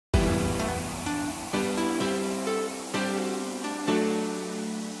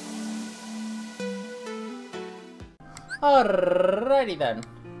Alrighty then.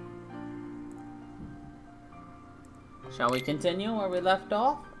 Shall we continue where we left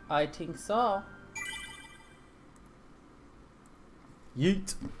off? I think so.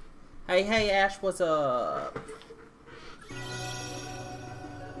 Yeet. Hey, Ash, what's up?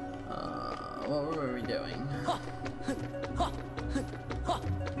 What were we doing?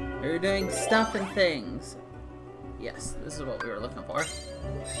 We were doing stuff and things. Yes, this is what we were looking for.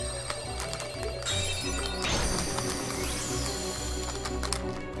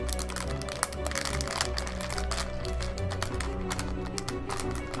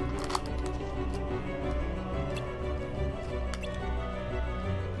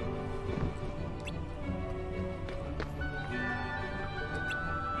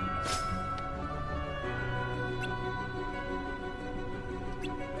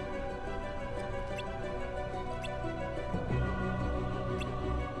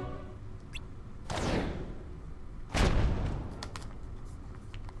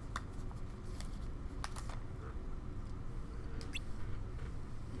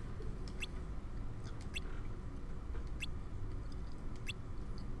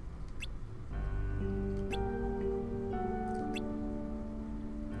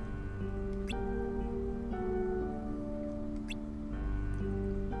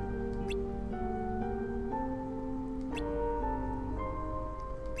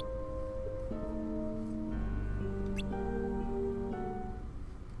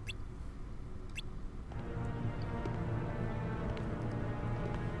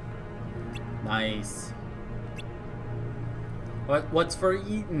 Nice. What's for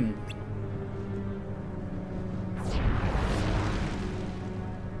eating?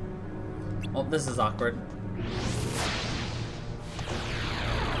 Oh, this is awkward.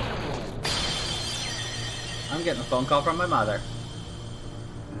 I'm getting a phone call from my mother.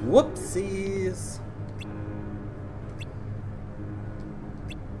 Whoopsies.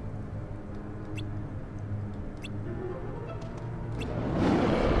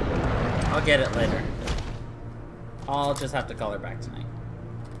 I'll get it later. I'll just have to call her back tonight.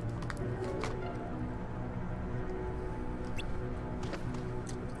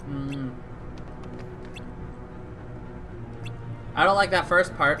 I don't like that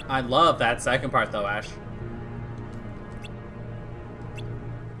first part. I love that second part though, Ash.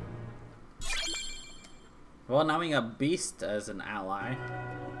 Well, now we got Beast as an ally.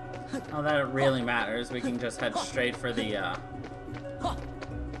 Not that it really matters. We can just head straight for the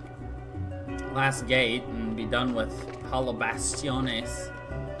last gate and be done with Hollow Bastiones.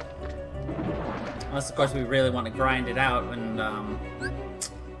 Unless, of course, we really want to grind it out. And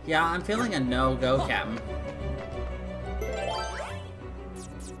yeah, I'm feeling a no-go, Captain.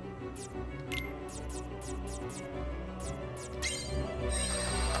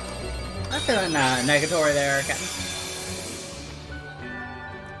 I'm feeling negatory there, Captain.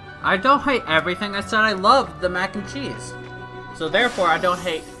 I don't hate everything. I said I love the mac and cheese. So therefore, I don't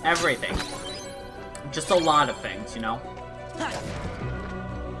hate everything. Just a lot of things, you know?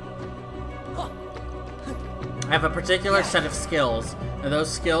 I have a particular set of skills, and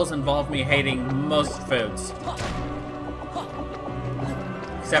those skills involve me hating most foods.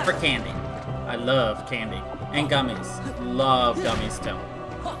 Except for candy. I love candy. And gummies. Love gummies, too.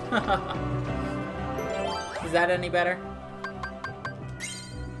 Is that any better?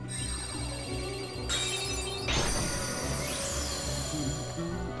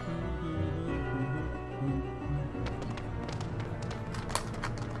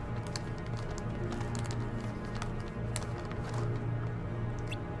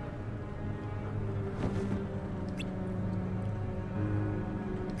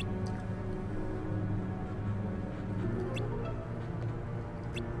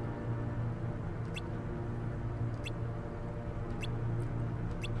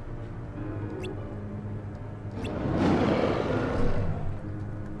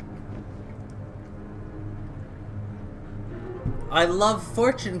 I love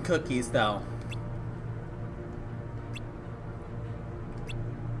fortune cookies, though.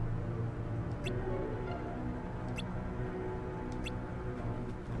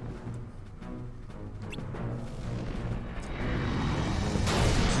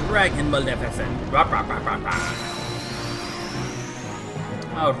 Dragon Maleficent. Rah, rah, rah, rah, rah.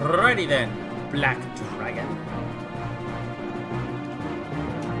 Alrighty then, Black Dragon.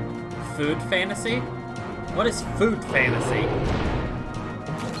 Food fantasy? What is food fantasy?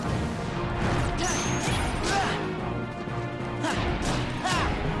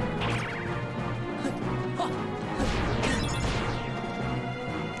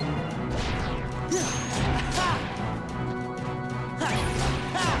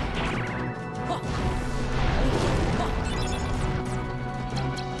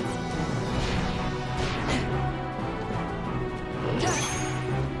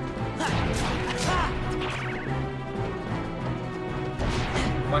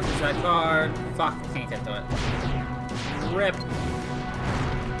 What is that card? Fuck, I can't get to it. Rip.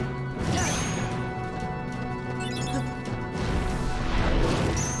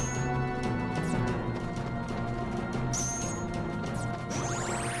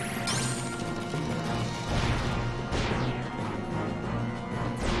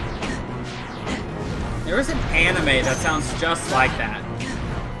 There is an anime that sounds just like that.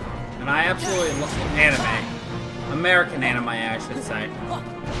 And I absolutely love anime. American anime, I should say.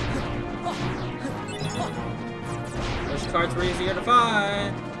 Which cards were easier to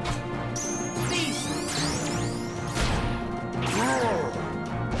find?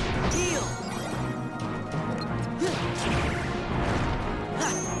 Heal.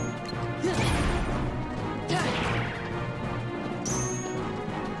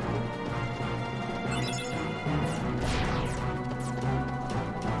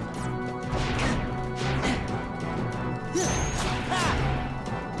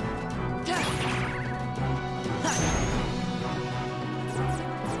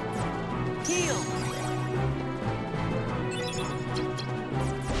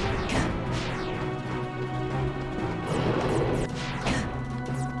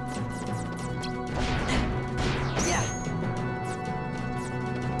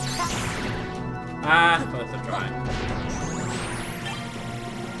 Worth a try.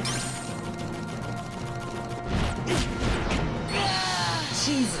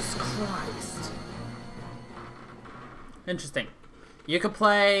 Jesus Christ. Interesting. You could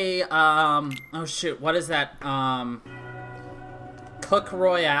play, oh shoot, what is that? Cook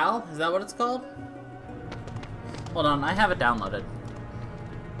Royale? Is that what it's called? Hold on, I have it downloaded.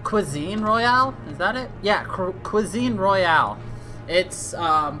 Cuisine Royale? Is that it? Yeah, Cuisine Royale. It's,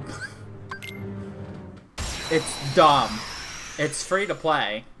 it's dumb. It's free to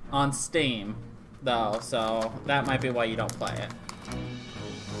play on Steam, though, so that might be why you don't play it.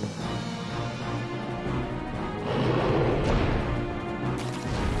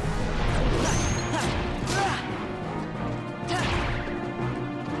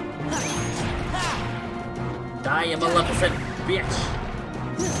 Die, you maleficent bitch!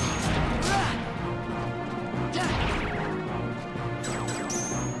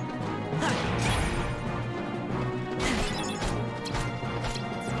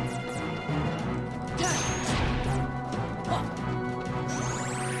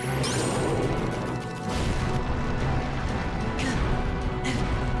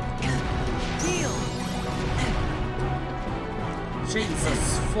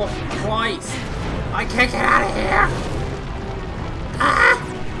 Jesus fucking Christ! I can't get out of here! Ah!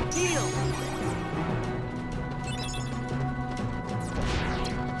 Heal.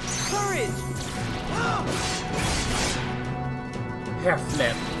 Courage. Hair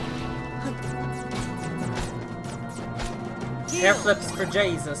flip. Hair flips for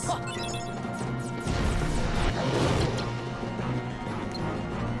Jesus.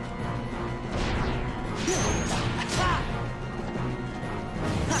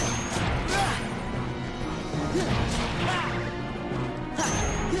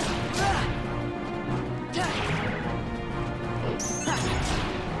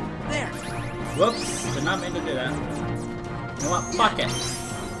 Whoops, did not mean to do that. You know what? Fuck it.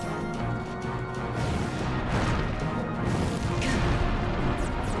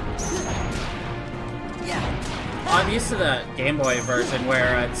 I'm used to the Game Boy version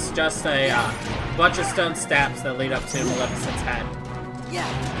where it's just a bunch of stone steps that lead up to Maleficent's head.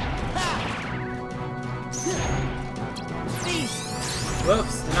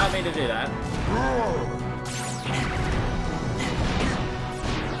 Whoops, did not mean to do that.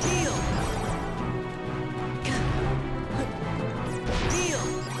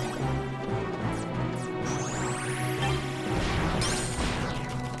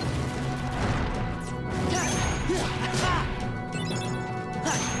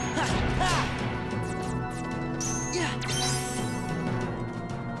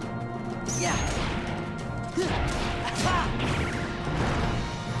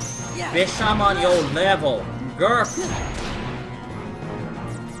 Bitch, I'm on your level, girl.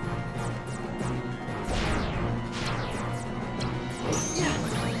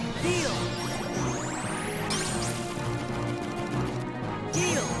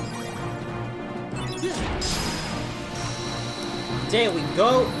 There we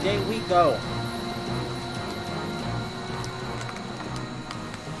go, there we go.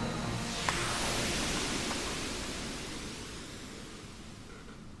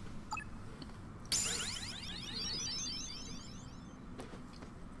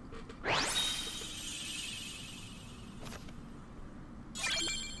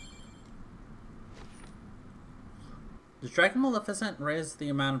 Does Dragon Maleficent raise the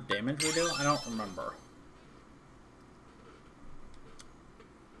amount of damage we do? I don't remember.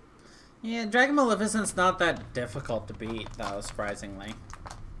 Yeah, Dragon Maleficent's not that difficult to beat, though, surprisingly.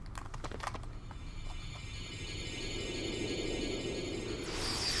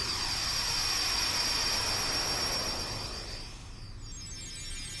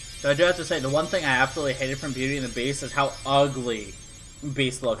 So I do have to say, the one thing I absolutely hated from Beauty and the Beast is how ugly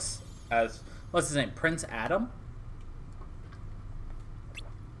Beast looks as, what's his name, Prince Adam?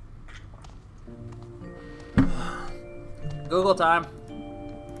 Google time.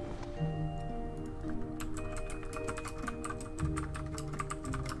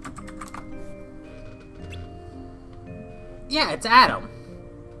 Yeah, it's Adam.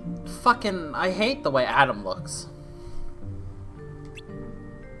 Fucking, I hate the way Adam looks.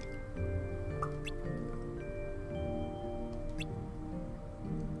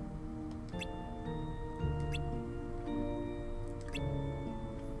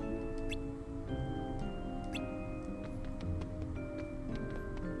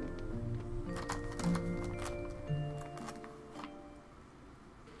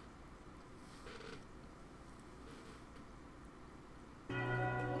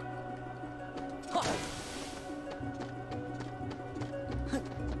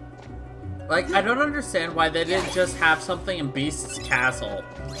 Like, I don't understand why they didn't just have something in Beast's castle.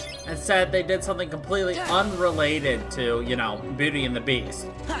 Instead, they did something completely unrelated to, you know, Beauty and the Beast.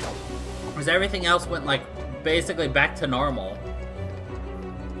 Because everything else went, like, basically back to normal.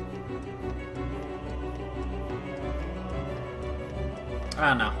 I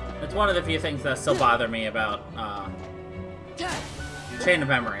don't know. It's one of the few things that still bother me about, Chain of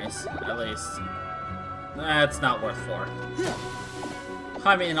Memories, at least. That's not worth 4.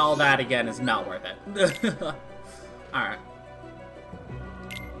 I mean, all that again is not worth it. Alright.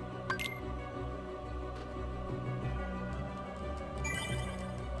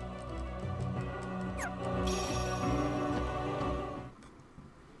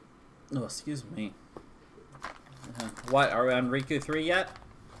 Oh, excuse me. What, are we on Riku 3 yet?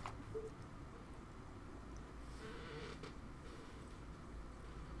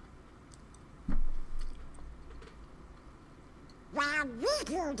 Where'd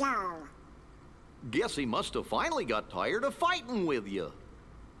Riku go? Guess he must have finally got tired of fighting with you.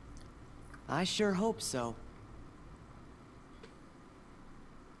 I sure hope so.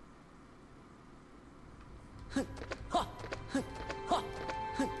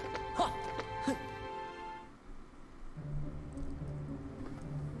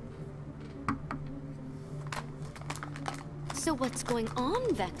 So what's going on,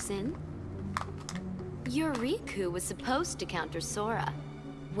 Vexen? Your Riku was supposed to counter Sora.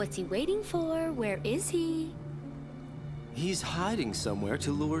 What's he waiting for? Where is he? He's hiding somewhere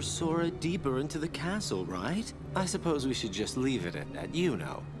to lure Sora deeper into the castle, right? I suppose we should just leave it at that, you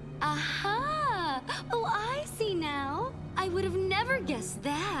know. Aha! Oh, I see now. I would have never guessed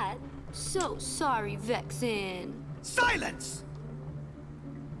that. So sorry, Vexen. Silence!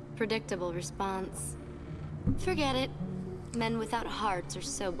 Predictable response. Forget it. Men without hearts are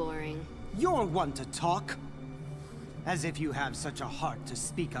so boring. You're one to talk. As if you have such a heart to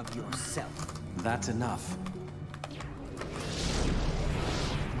speak of yourself. That's enough.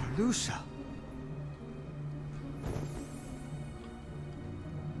 Marluxia.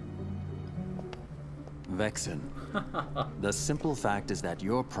 Vexen, the simple fact is that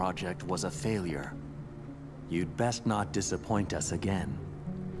your project was a failure. You'd best not disappoint us again.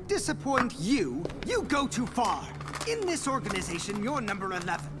 Disappoint you? You go too far. In this organization, you're number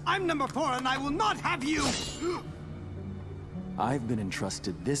 11. I'm number 4, and I will not have you! I've been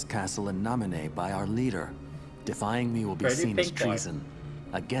entrusted this castle in Namine by our leader. Defying me will be seen as treason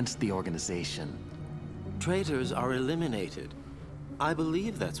against the organization. Traitors are eliminated. I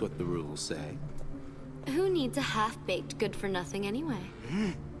believe that's what the rules say. Who needs a half-baked good-for-nothing anyway?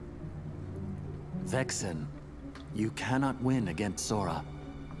 Vexen, you cannot win against Sora.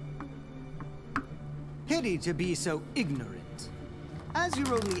 Pity to be so ignorant. As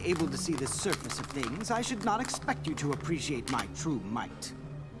you're only able to see the surface of things, I should not expect you to appreciate my true might.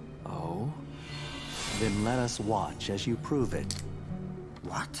 Oh? Then let us watch as you prove it.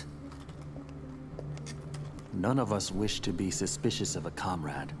 What? None of us wish to be suspicious of a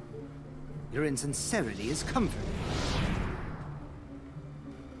comrade. Your insincerity is comforting.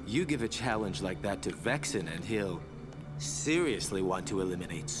 You give a challenge like that to Vexen and he'll seriously want to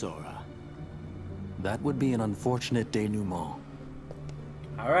eliminate Sora. That would be an unfortunate denouement.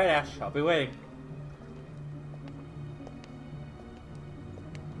 Alright, Ash, I'll be waiting.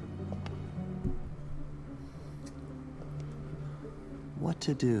 What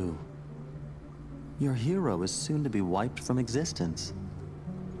to do? Your hero is soon to be wiped from existence.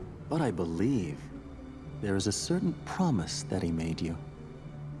 But I believe there is a certain promise that he made you.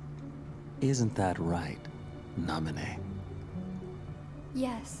 Isn't that right, Naminé?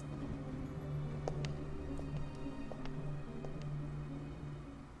 Yes.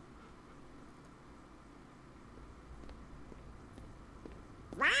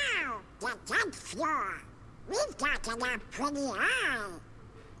 Wow, the 10th floor. We've got a pretty eye.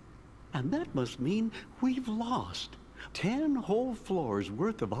 And that must mean we've lost 10 whole floors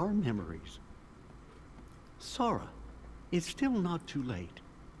worth of our memories. Sora, it's still not too late.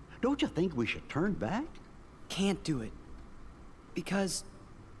 Don't you think we should turn back? Can't do it. Because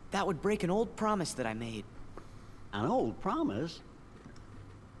that would break an old promise that I made. An old promise?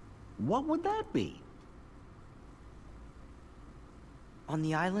 What would that be? On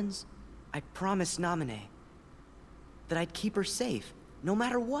the islands, I promised Naminé that I'd keep her safe, no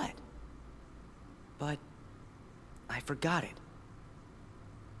matter what. But I forgot it.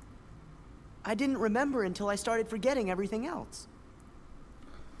 I didn't remember until I started forgetting everything else.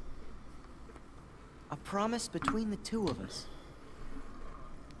 A promise between the two of us.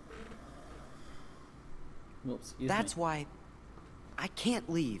 Whoops, That's why I can't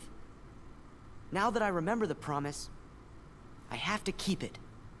leave. Now that I remember the promise, I have to keep it.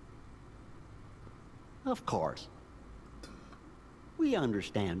 Of course. We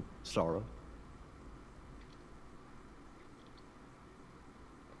understand, Sora.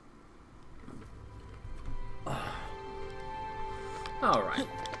 Alright.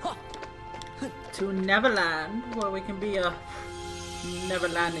 To Neverland, where we can be a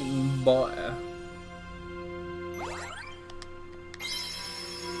Neverlanding boy.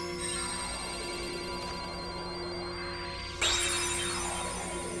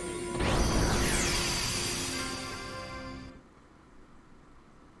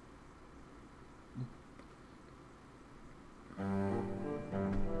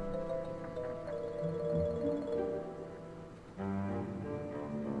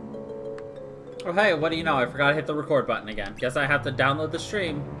 Oh hey, what do you know? I forgot to hit the record button again. Guess I have to download the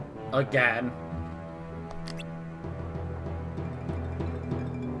stream again.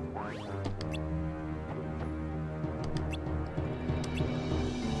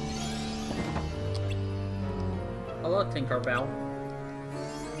 Hello, Tinkerbell.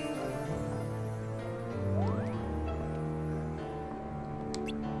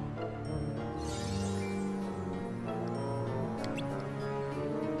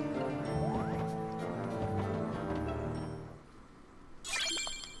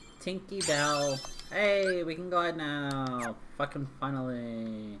 Tinky Bell. Hey, we can go ahead now. Fucking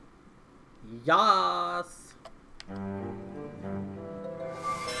finally. Yas.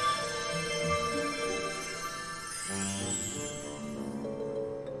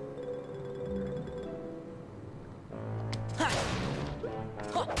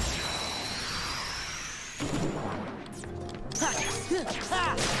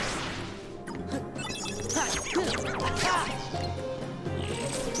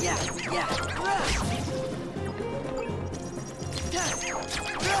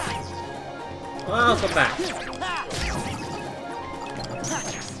 Welcome back.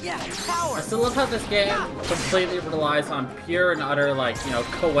 I still love how this game completely relies on pure and utter, like, you know,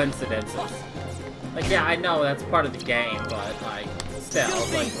 coincidences. Like, yeah, I know that's part of the game, but, like, still,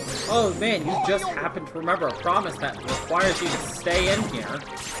 like, oh man, you just happen to remember a promise that requires you to stay in here.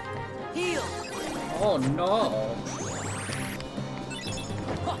 Oh no.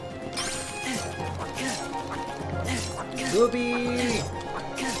 Gooby!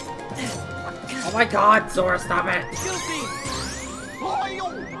 Oh my god, Zora, stop it!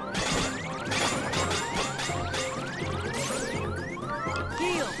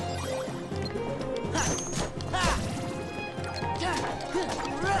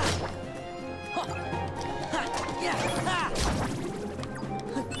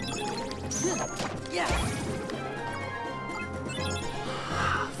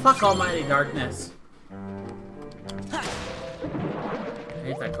 Fuck almighty darkness. I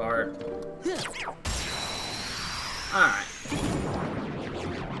hate that card. Alright.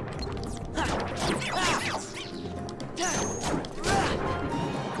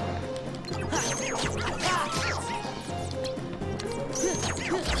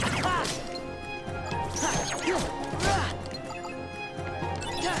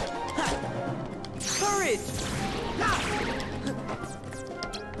 Courage!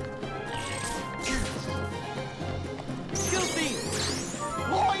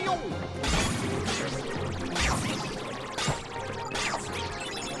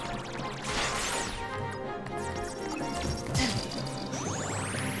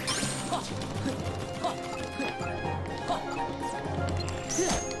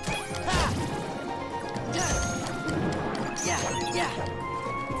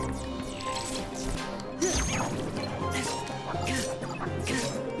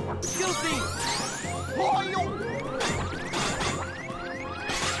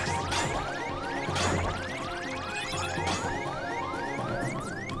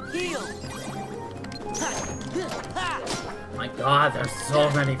 My god, there's so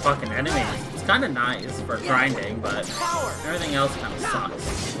many fucking enemies. It's kind of nice for grinding, but everything else kind of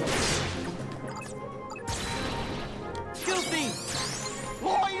sucks.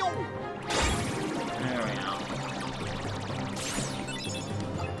 There we go.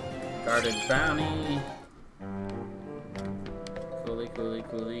 Guarded bounty.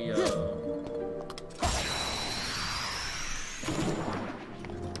 Coolio.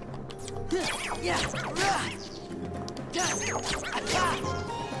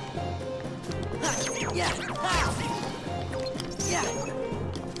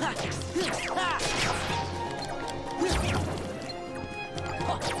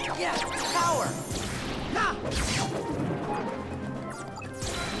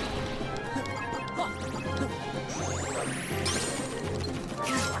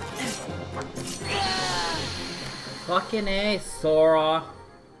 Fucking A, Sora.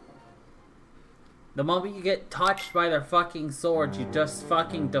 The moment you get touched by their fucking swords, you just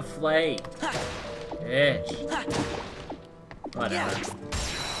fucking deflate. Bitch. Whatever.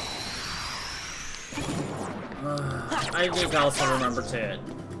 I need to also remember to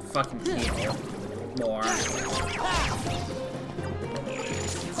fucking heal more.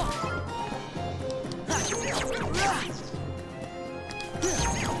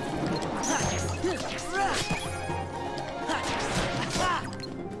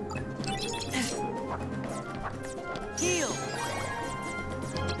 Heal!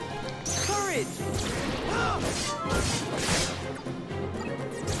 Courage!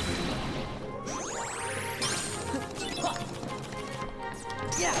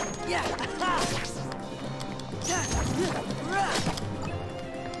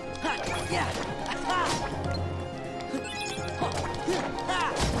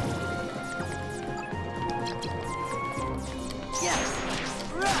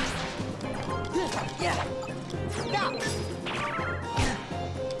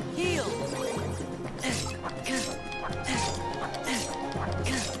 Heal!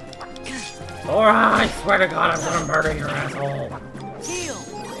 Sora, I swear to God, I'm gonna murder your asshole. Heal!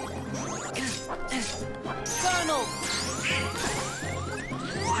 Donald!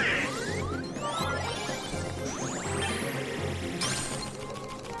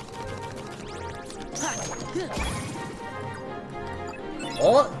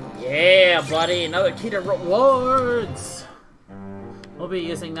 Oh, yeah, buddy. Another key to rewards. We'll be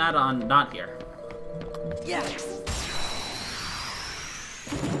using that on not here. Yes.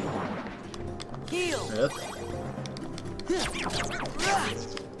 Heal. Yep.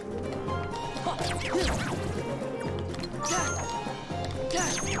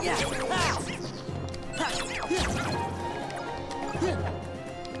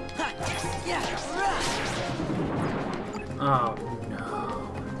 Oh no.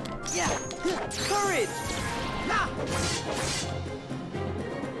 Yeah. Courage.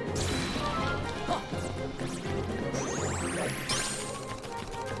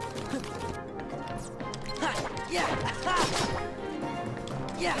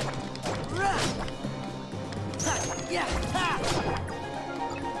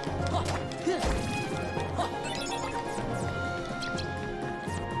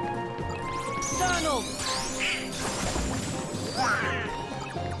 Donald!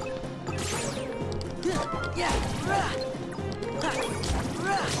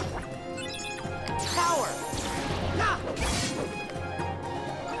 Power!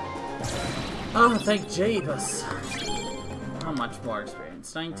 Oh, thank Jeebus. How much more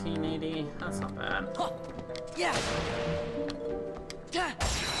experience? 1980? That's not bad. Yeah.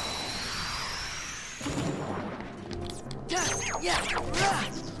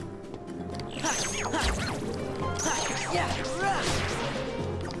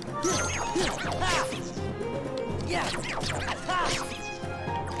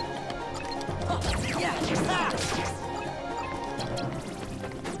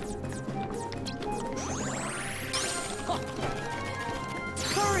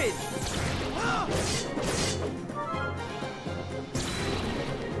 Courage!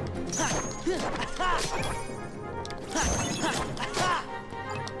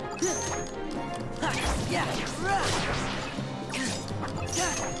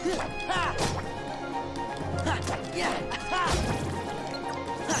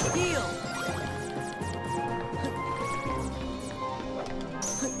 Heal!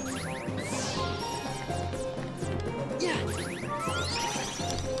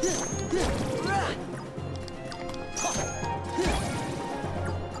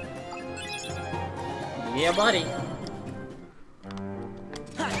 Yeah, buddy.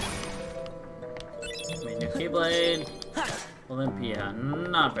 Wait, new Keyblade. Olympia,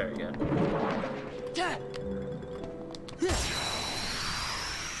 not very good.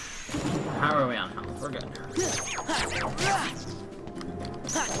 How are we on health? We're good.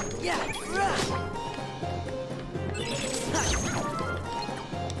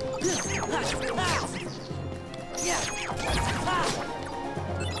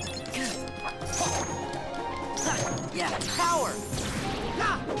 Power!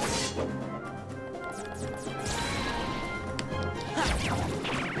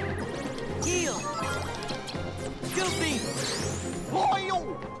 Heal! Goofy! Loyal!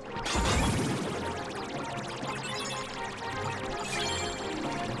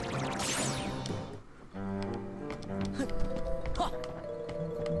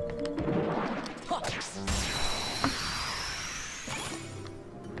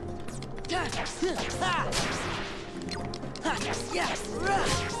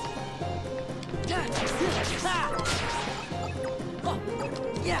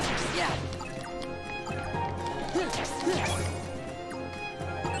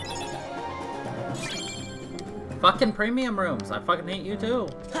 Fucking premium rooms. I fucking hate you too.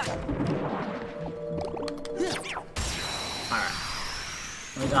 Alright.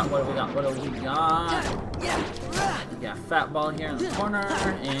 What do we got? What do we got? What do we got? We got Fat Ball here in the corner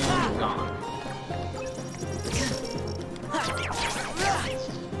and gone.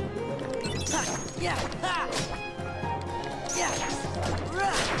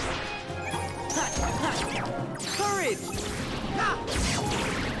 Courage!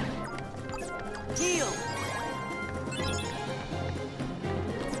 Heal!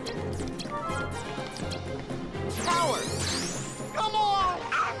 Power! Come on!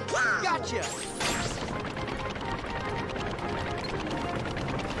 Gotcha!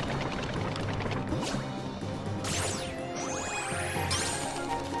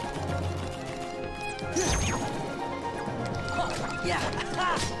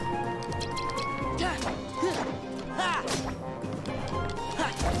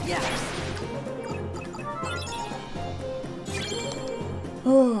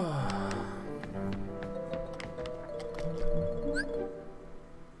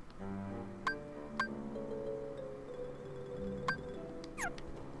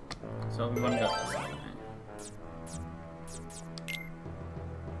 So we want to go this way.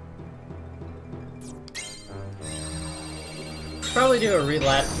 Probably do a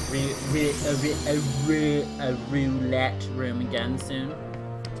roulette room again soon.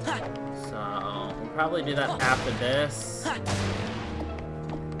 So we'll probably do that after this.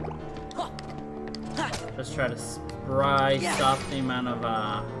 Just try to spice up the amount of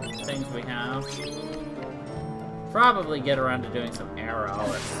things we have. Probably get around to doing some arrow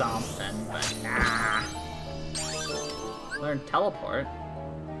or something, but nah. Learn teleport.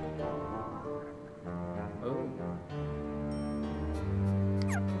 Ooh.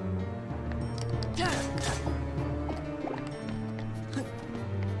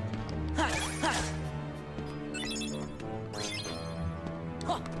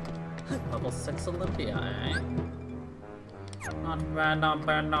 Level 6 Olympia, eh? Not bad, not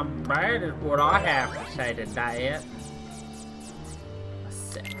bad, not bad is what I have to say to that. A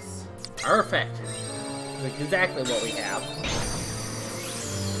 6. Perfect. That's exactly what we have.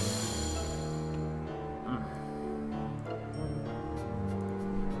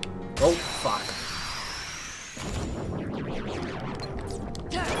 Oh, fuck.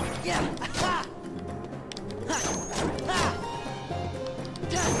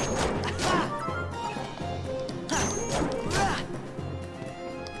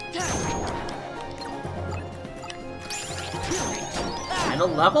 And a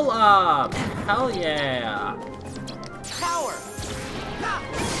level up! Hell yeah! Power!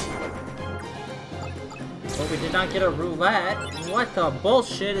 But we did not get a roulette. What the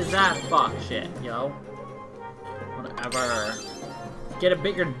bullshit is that? Fuck shit, yo. Whatever. Get a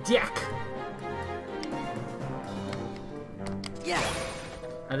bigger dick!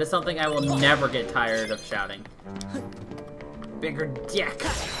 That is something I will never get tired of shouting. Bigger dick!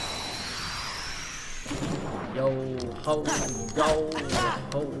 Yo ho, yo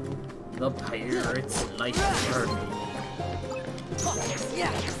ho, the pirate's life journey.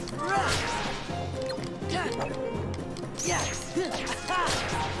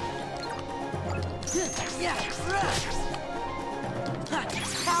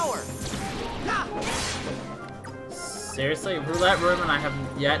 Power! Seriously, roulette room and I have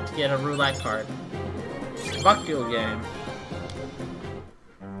yet to get a roulette card. Fuck you, game.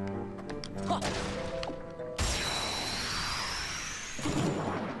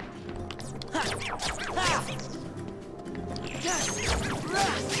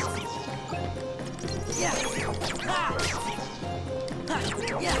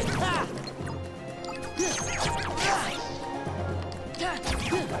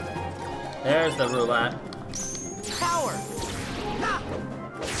 There's the roulette. Power!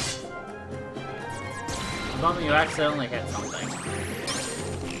 The moment you accidentally hit something.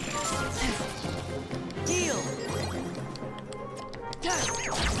 Heal!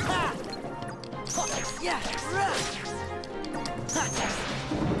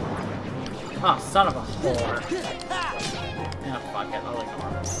 Oh, son of a whore. Yeah, fuck it, I'll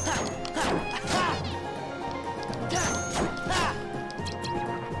ignore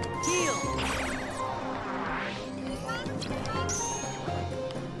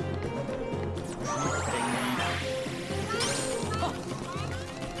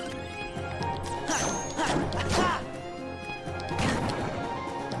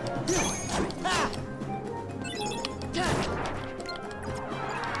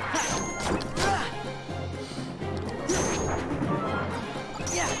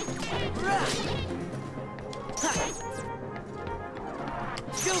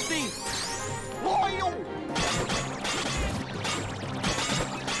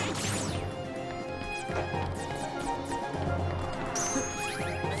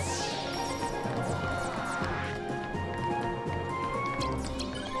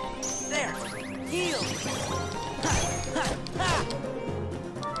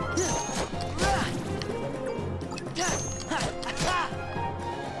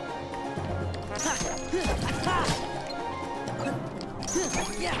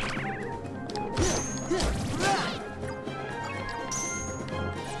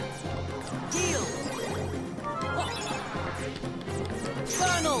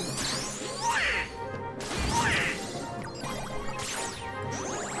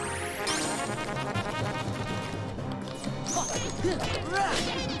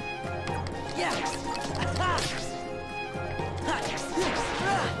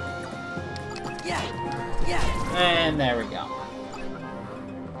And there we go.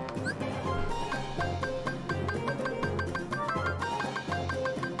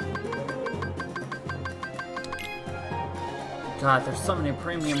 God, there's so many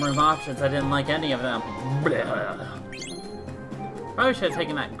premium room options, I didn't like any of them. Blah. Probably should have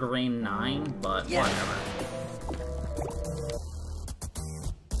taken that green 9, but whatever.